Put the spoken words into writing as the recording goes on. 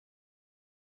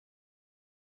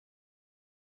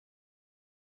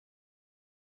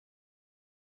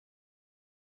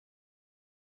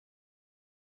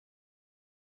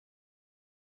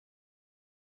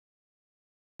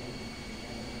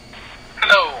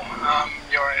Hello, I'm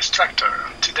your instructor.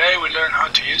 Today we learn how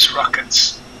to use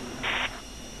rockets.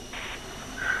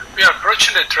 We are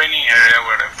approaching the training area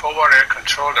where the forward air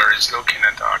controller is looking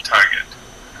at our target.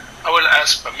 I will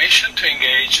ask permission to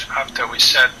engage after we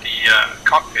set the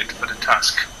cockpit for the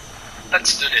task.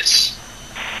 Let's do this.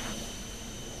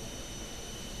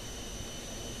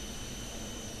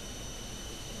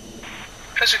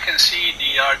 As you can see,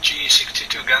 the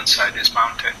RG62 gun sight is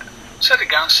mounted. Set the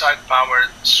gun sight power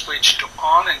switch to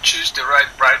on and choose the right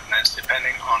brightness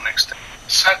depending on extent.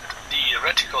 Set the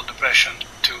reticle depression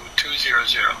to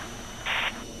 200.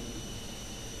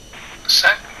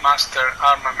 Set master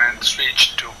armament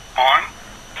switch to on.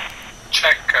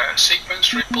 Check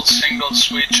sequence ripple single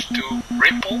switch to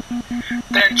ripple.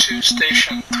 Then choose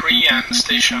station 3 and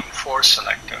station 4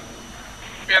 selector.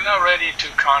 We are now ready to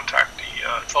contact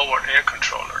the forward air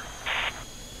controller.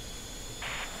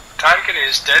 Target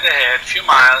is dead ahead, few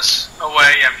miles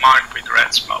away and marked with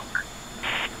red smoke.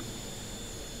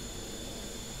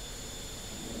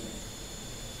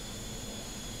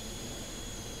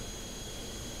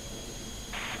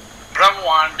 Bravo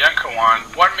 1, Bianco 1,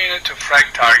 1 minute to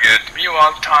frag target. View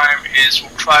out time is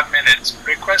 5 minutes.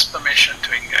 Request permission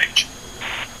to engage.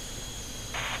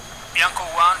 Bianco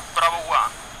 1, Bravo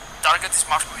 1. Target is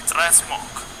marked with red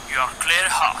smoke. You are clear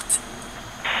hot.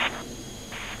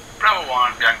 Bravo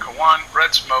 1, Bianco 1,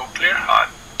 red smoke, clear hot.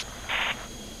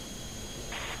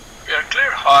 We are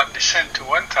clear hot, descend to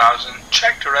 1000,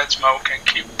 check the red smoke and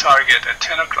keep target at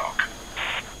 10 o'clock.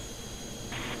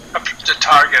 Approach the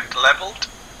target leveled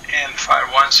and fire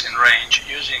once in range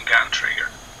using gun trigger.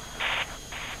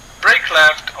 Brake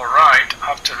left or right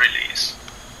after release.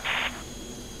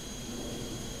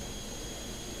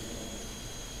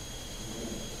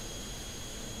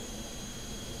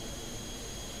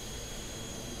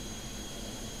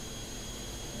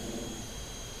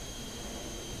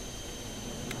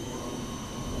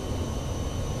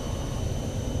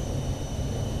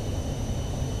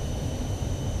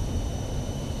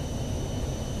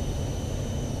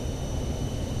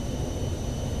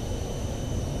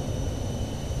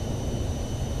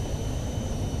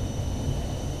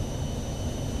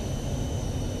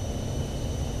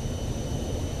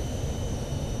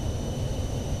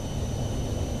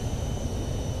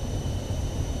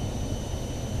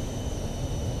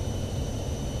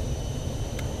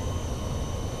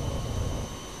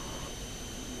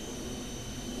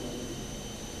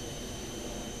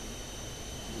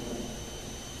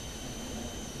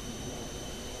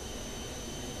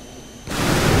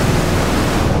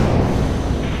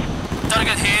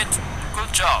 Target hit.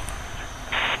 Good job.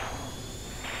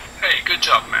 Hey, good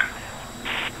job, man.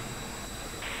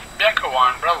 Bianco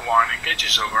 1, Bravo 1, engage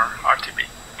is over, RTB.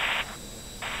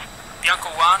 Bianco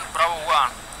 1, Bravo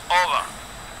 1. Over.